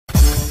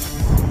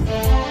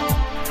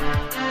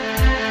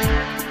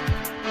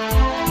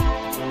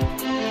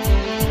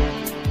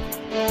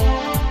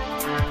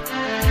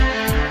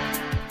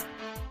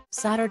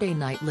Saturday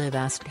Night Live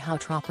asked how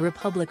Trump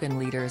Republican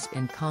leaders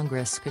in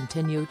Congress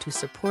continue to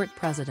support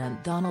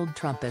President Donald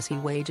Trump as he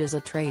wages a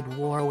trade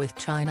war with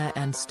China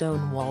and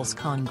stonewalls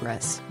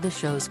Congress. The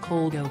show's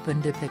cold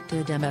open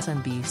depicted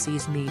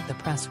MSNBC's Meet the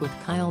Press with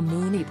Kyle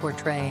Mooney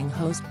portraying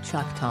host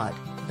Chuck Todd,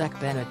 Beck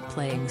Bennett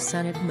playing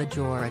Senate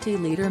Majority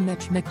Leader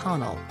Mitch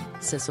McConnell,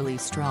 Cicely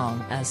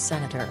Strong as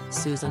Senator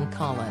Susan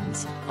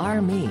Collins,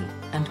 R.Me.,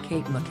 and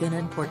Kate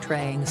McKinnon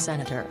portraying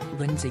Senator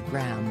Lindsey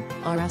Graham,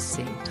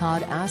 RSC.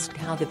 Todd asked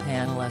how the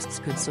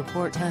panelists could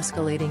support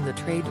escalating the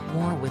trade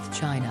war with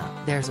China.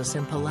 "There's a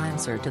simple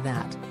answer to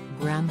that,"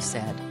 Graham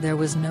said. "There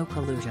was no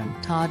collusion."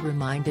 Todd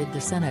reminded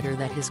the senator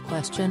that his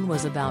question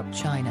was about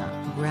China.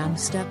 Graham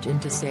stepped in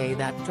to say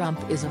that Trump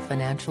is a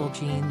financial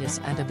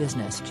genius and a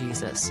business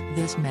Jesus.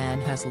 "This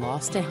man has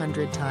lost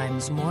 100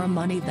 times more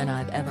money than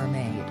I've ever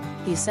made,"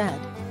 he said,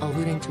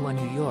 alluding to a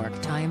New York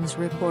Times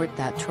report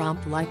that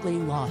Trump likely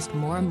lost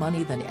more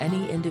money than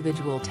any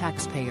individual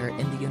taxpayer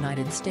in the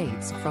United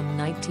States from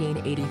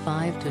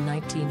 1985 to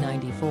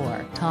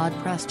 1994. Todd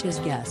pressed his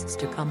guests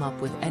to come up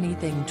with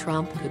anything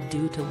Trump could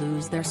do to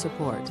lose their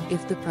support.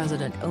 "If the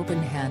president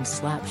open-hand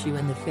slaps you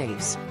in the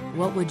face,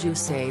 what would you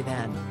say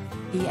then?"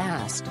 he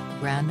asked.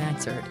 Graham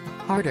answered,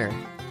 "Harder,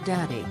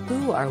 Daddy."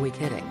 "Who are we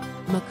kidding?"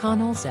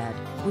 McConnell said,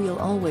 "We'll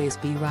always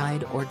be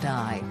ride or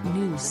die."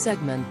 News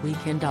segment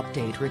Weekend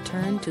Update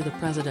returned to the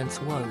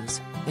president's woes,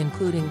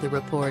 including the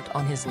report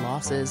on his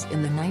losses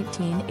in the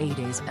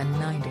 1980s and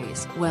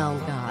 90s. "Well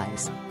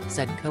guys,"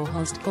 said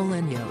co-host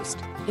Colin Yost,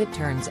 "it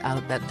turns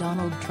out that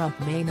Donald Trump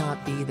may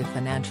not be the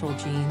financial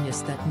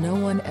genius that no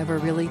one ever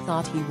really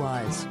thought he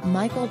was."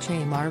 Michael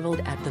Che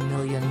marveled at the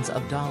millions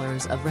of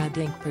dollars of red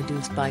ink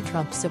produced by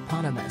Trump's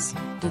eponymous,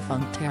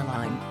 defunct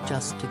airline.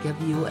 "Just to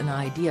give you an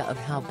idea of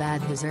how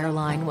bad his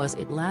airline was,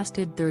 it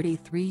lasted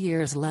 33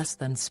 years less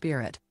than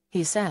Spirit,"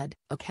 he said.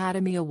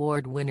 Academy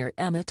Award winner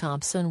Emma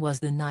Thompson was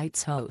the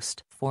night's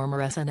host.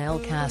 Former SNL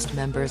cast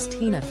members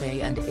Tina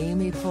Fey and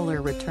Amy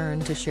Poehler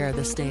returned to share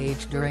the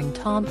stage during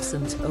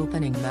Thompson's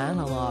opening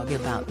monologue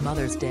about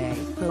Mother's Day.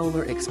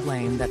 Poehler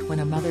explained that when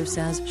a mother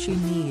says she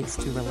needs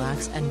to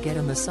relax and get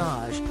a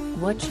massage,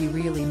 what she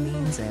really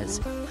means is,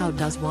 how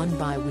does one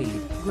buy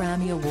weed?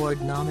 Grammy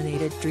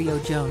Award-nominated trio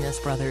Jonas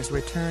Brothers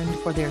returned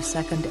for their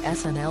second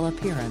SNL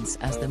appearance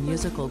as the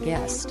musical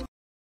guest.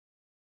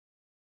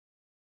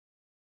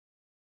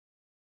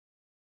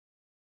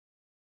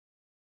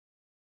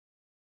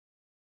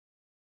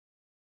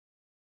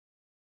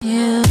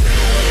 Yeah.